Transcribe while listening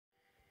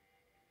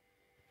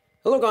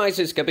Hello guys,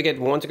 it's Gabbigat.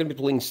 We're once going to be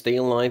playing Stay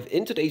Alive.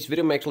 In today's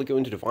video, I'm actually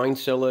going to the Wine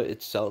Cellar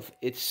itself.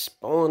 It's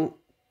spawned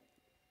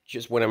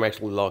just when I'm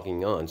actually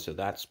logging on, so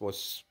that's what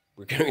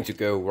we're going to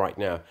go right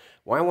now.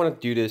 Why I want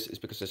to do this is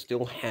because I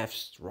still have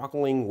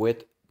struggling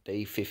with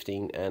day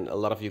 15, and a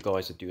lot of you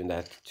guys are doing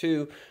that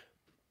too.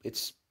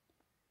 It's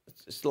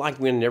it's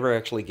like we're never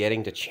actually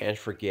getting the chance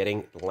for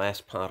getting the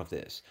last part of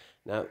this.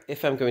 Now,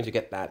 if I'm going to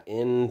get that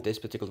in this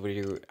particular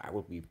video, I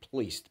will be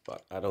pleased,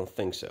 but I don't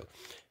think so.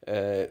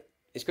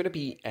 It's going to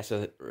be as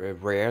a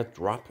rare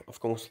drop, of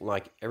course,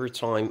 like every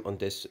time on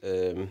this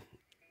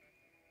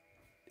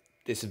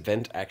this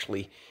event.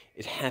 Actually,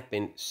 it had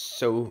been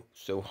so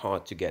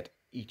hard to get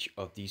each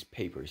of these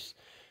papers.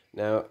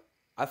 Now,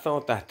 I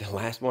thought that the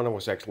last one I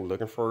was actually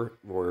looking for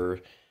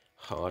were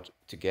hard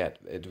to get.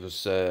 It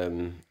was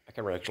I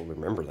can't actually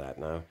remember that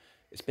now.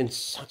 It's been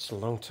such a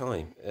long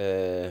time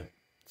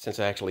since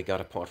I actually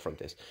got a part from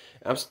this.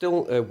 I'm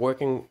still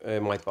working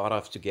my butt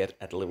off to get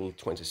at level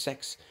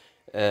 26.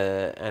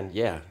 And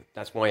yeah,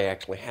 that's why I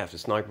actually have the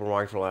sniper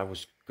rifle. I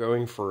was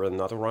going for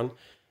another run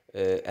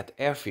at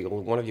the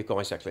airfield. One of you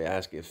guys actually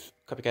asked if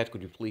Copycat,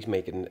 could you please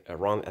make a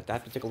run at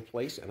that particular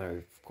place, and I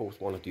of course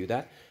want to do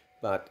that.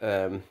 But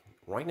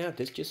right now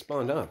this just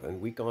spawned up, and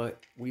we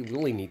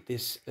really need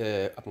this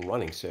up and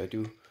running. So I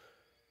do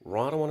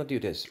rather want to do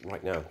this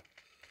right now.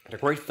 The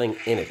great thing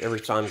in it,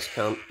 every time it's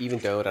come, even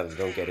though that I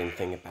don't get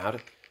anything about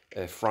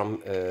it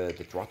from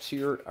the drops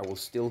here, I will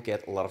still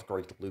get a lot of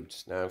great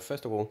loots. Now,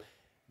 first of all,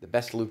 the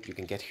best loot you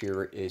can get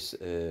here is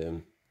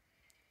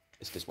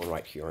this one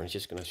right here. I'm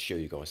just going to show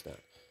you guys that.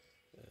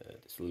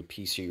 This little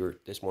piece here,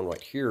 this one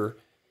right here,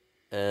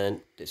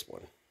 and this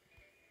one.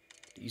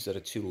 These are the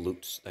two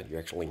loots that you're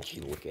actually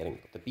capable of getting.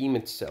 The beam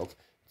itself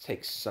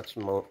takes such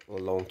a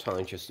long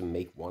time just to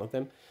make one of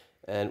them.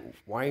 And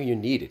why you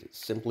need it?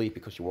 It's simply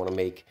because you want to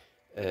make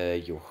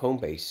your home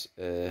base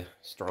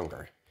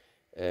stronger.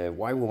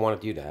 Why we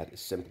want to do that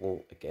is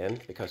simple, again,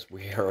 because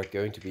we are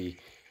going to be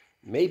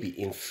maybe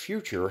in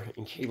future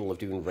incapable of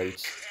doing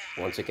raids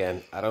once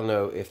again. I don't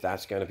know if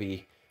that's going to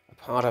be a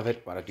part of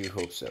it, but I do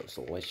hope so.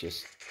 So let's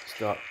just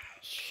start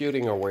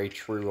shooting our way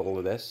through all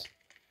of this.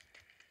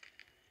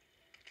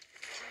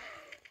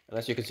 And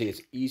as you can see,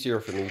 it's easier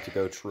for me to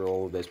go through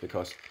all of this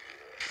because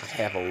I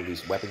have all of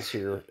these weapons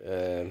here.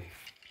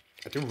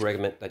 I do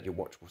recommend that you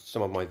watch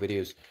some of my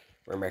videos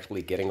where I'm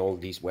actually getting all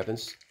of these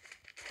weapons,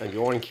 and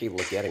you're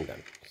incapable of getting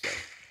them.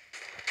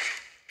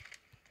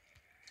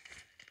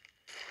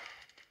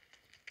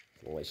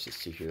 So let's just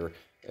see here.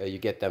 You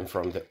get them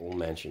from the old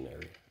mansion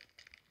area.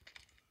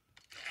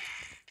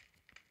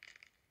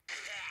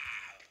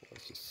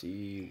 Let's just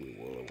see.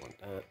 We will want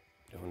that.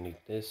 We don't need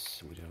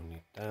this. We don't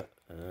need that.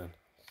 And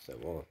so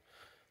on.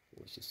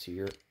 Let's just see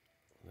here.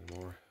 A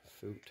little more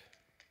food.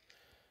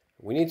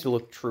 We need to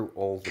look through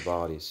all the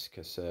bodies,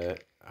 because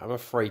I'm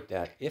afraid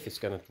that if it's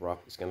going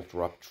to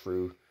drop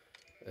through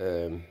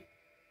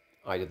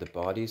either the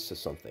bodies or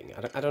something.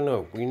 I don't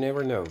know. We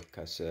never know,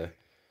 because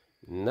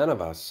none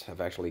of us have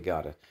actually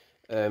got it.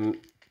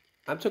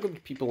 I'm talking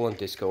to people on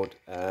Discord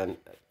and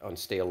on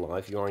Stay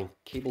Alive. You are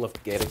incapable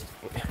of getting...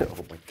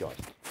 oh my god,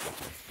 what's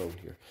my phone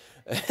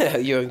here?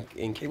 You're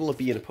incapable of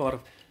being a part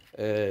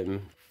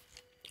of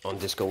on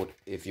Discord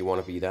if you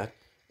want to be that.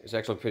 It's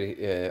actually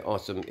pretty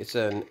awesome. It's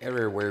an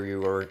area where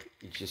you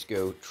just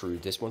go through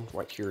this one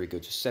right here. You go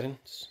to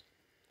settings,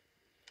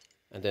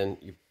 and then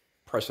you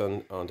press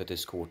on the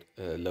Discord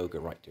logo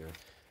right there,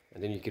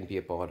 and then you can be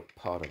a part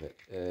of it.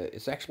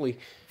 It's actually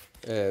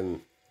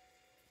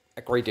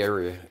a great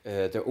area.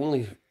 The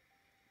only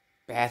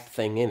bad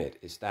thing in it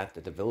is that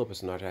the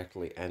developer's not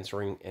actually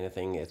answering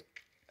anything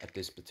at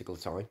this particular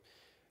time.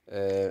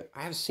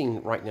 I have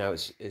seen right now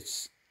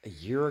it's a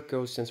year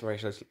ago since I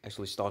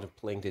actually started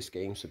playing this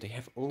game, so they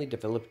have only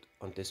developed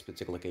on this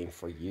particular game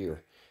for a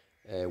year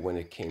when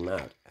it came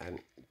out, and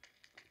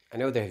I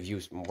know they have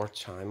used more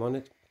time on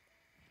it,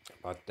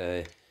 but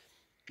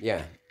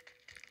yeah,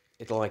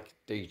 it's like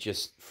they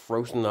just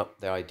frozen up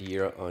the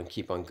idea and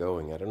keep on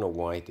going. I don't know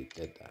why they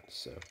did that.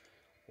 So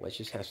let's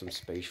just have some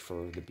space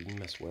for the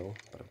beam as well,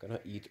 but I'm gonna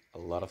eat a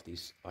lot of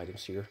these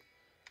items here.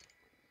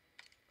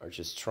 I'm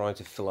just trying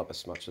to fill up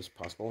as much as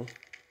possible.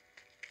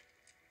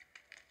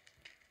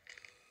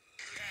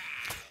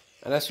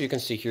 And as you can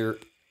see here,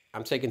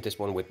 I'm taking this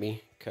one with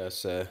me,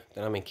 because then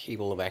I'm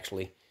incapable of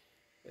actually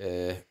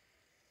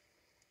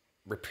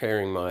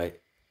repairing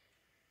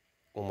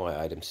all my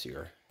items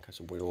here, because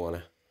we don't want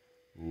to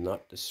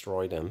not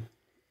destroy them.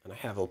 And I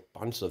have a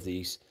bunch of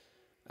these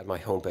at my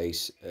home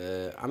base.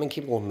 I'm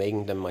incapable of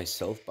making them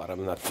myself, but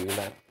I'm not doing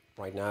that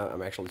right now.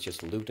 I'm actually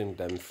just looting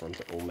them from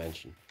the old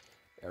mansion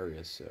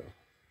area. So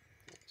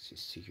let's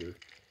just see here.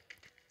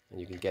 And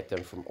you can get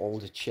them from all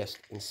the chests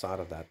inside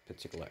of that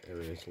particular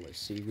area. So let's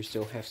see, we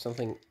still have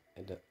something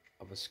at the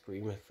upper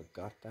screen. I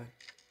forgot that.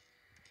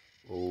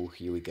 Oh,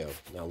 here we go.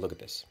 Now look at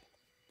this.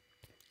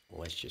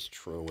 Let's just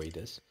throw away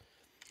this.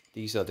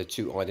 These are the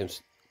two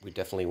items we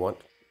definitely want,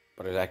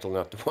 but it's actually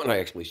not the one I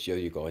actually show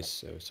you guys,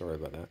 so sorry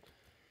about that.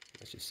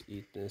 Let's just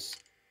eat this.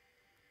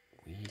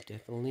 We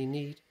definitely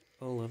need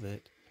all of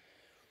it.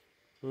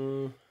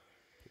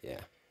 Yeah,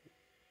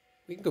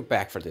 we can go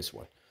back for this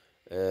one.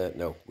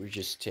 No, we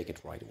just take it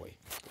right away.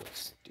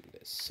 Let's do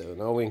this. So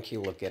now we're in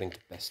capable of getting the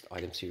best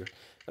items here.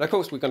 And of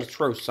course, we're going to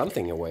throw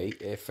something away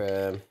if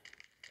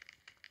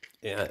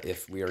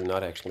we are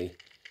not actually,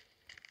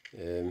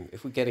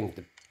 if we're getting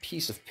the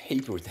piece of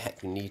paper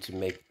that we need to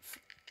make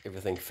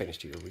everything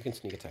finished here. We can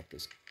sneak attack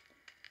this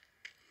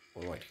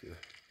one right here.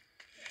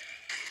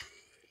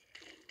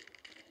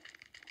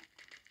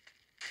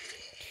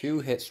 2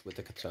 hits with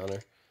the katana.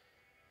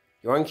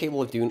 You're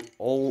incapable of doing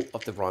all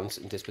of the runs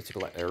in this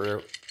particular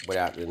area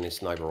without any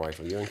sniper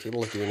rifle. You're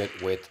incapable of doing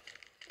it with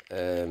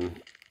a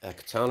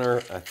katana.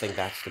 I think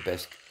that's the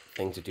best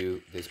thing to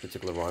do this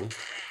particular run.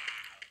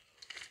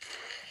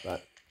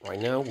 But right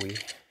now we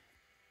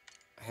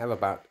have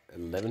about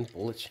 11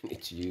 bullets you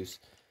need to use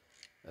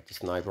at the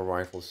sniper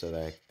rifle so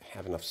that I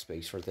have enough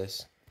space for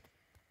this.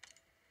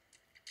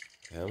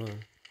 Come on.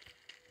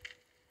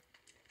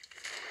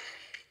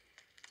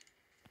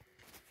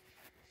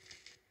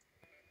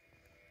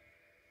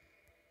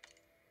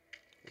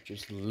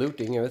 Just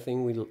looting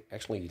everything we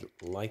actually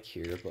like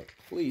here, but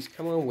please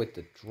come on with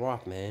the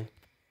drop, man.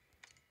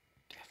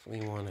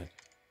 Definitely want it.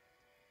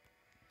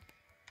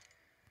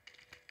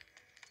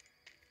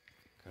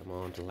 Come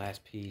on, the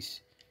last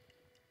piece.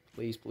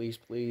 Please, please,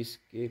 please,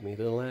 give me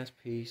the last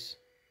piece.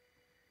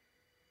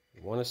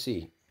 I want to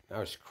see.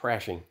 Now it's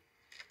crashing.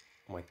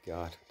 Oh my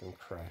god, don't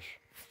crash.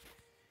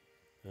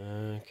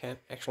 Can't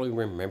actually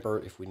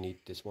remember if we need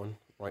this one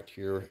right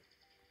here.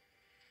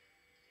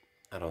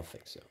 I don't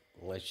think so.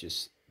 Let's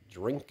just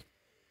drink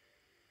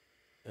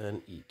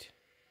and eat.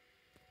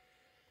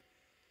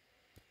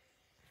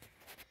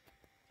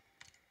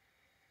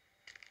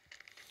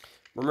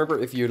 Remember,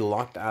 if you're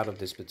locked out of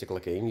this particular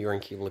game, you're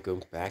incapable of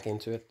going back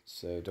into it,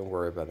 so don't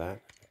worry about that.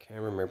 I can't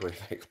remember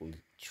if I actually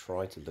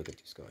tried to look at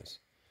these guys.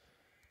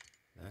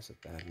 That's a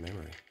bad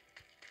memory.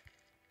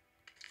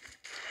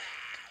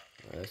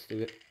 Let's do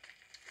it.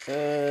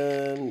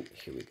 And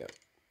here we go.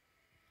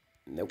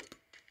 Nope.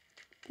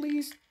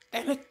 Please,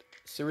 damn it.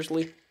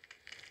 Seriously?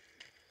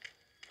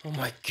 Oh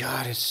my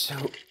god, it's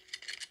so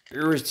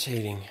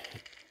irritating.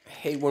 I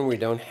hate when we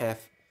don't have...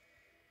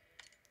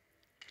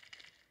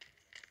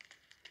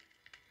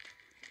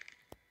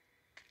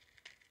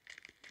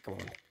 Come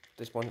on.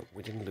 This one,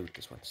 we didn't loot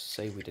this one.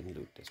 Say we didn't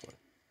loot this one.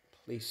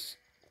 Please,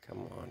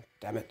 come on.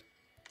 Damn it.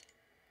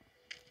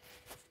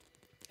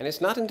 And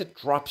it's not in the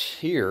drops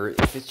here.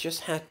 If it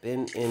just had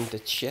been in the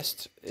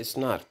chest, it's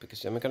not.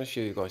 Because I'm going to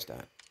show you guys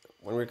that.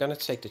 When we're going to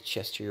take the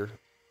chest here...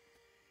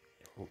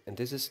 And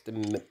this is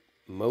the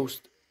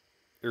most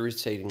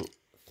irritating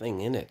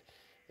thing in it.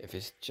 If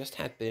it just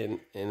had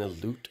been in a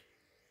loot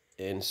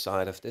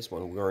inside of this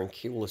one, we are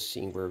incapable of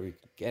seeing where we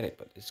could get it.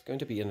 But it's going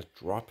to be in a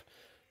drop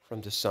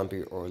from the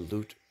zombie or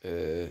loot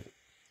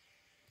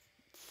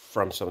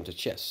from some of the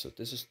chests. So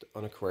this is the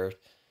unacquired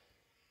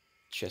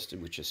chest that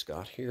we just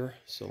got here.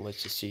 So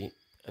let's just see.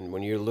 And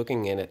when you're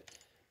looking in it,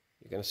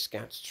 you're going to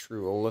sketch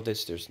through all of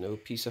this. There's no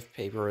piece of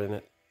paper in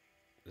it.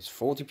 There's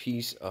 40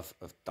 pieces of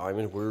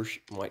diamond. We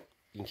might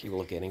be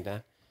capable of getting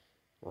that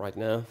right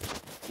now.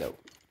 No.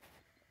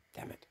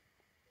 Damn it.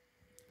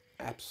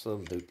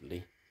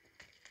 Absolutely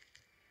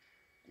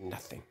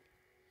nothing.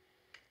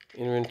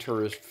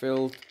 Inventory is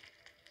filled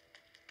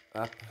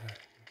up.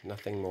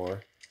 Nothing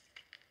more.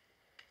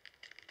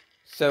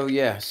 So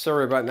yeah,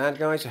 sorry about that,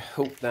 guys. I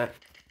hope that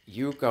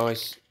you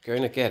guys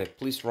going to get it.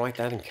 Please write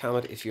that in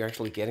comment if you're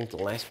actually getting the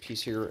last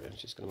piece here. I'm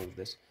just going to move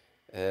this.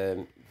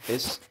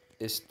 This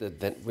is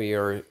that we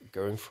are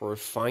going for,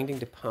 finding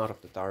the part of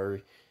the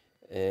diary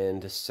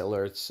and the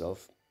cellar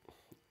itself.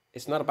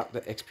 It's not about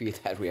the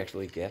XP that we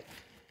actually get.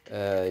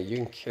 You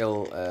can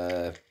kill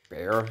a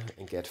bear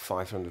and get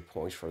 500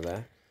 points for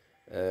that.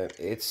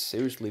 It's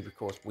seriously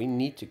because we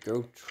need to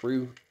go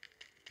through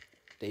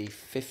day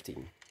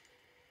 15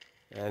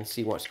 and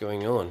see what's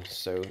going on.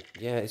 So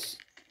yeah, it's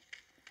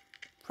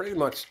pretty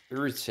much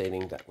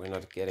irritating that we're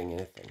not getting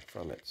anything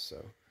from it.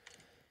 So,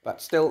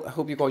 but still, I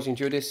hope you guys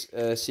enjoyed this.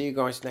 See you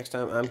guys next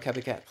time. I'm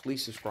Copycat.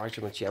 Please subscribe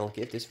to my channel,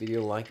 give this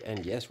video a like,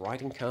 and yes,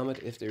 write in comment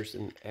if there's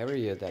an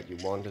area that you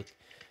wanted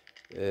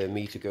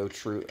me to go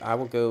through. I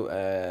will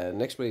go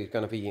next week. It's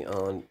gonna be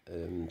on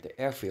the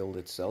airfield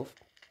itself.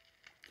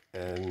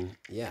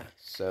 Yeah,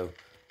 so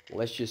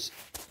let's just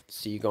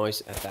see you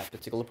guys at that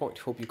particular point.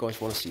 Hope you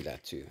guys want to see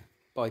that too.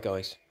 Bye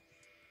guys.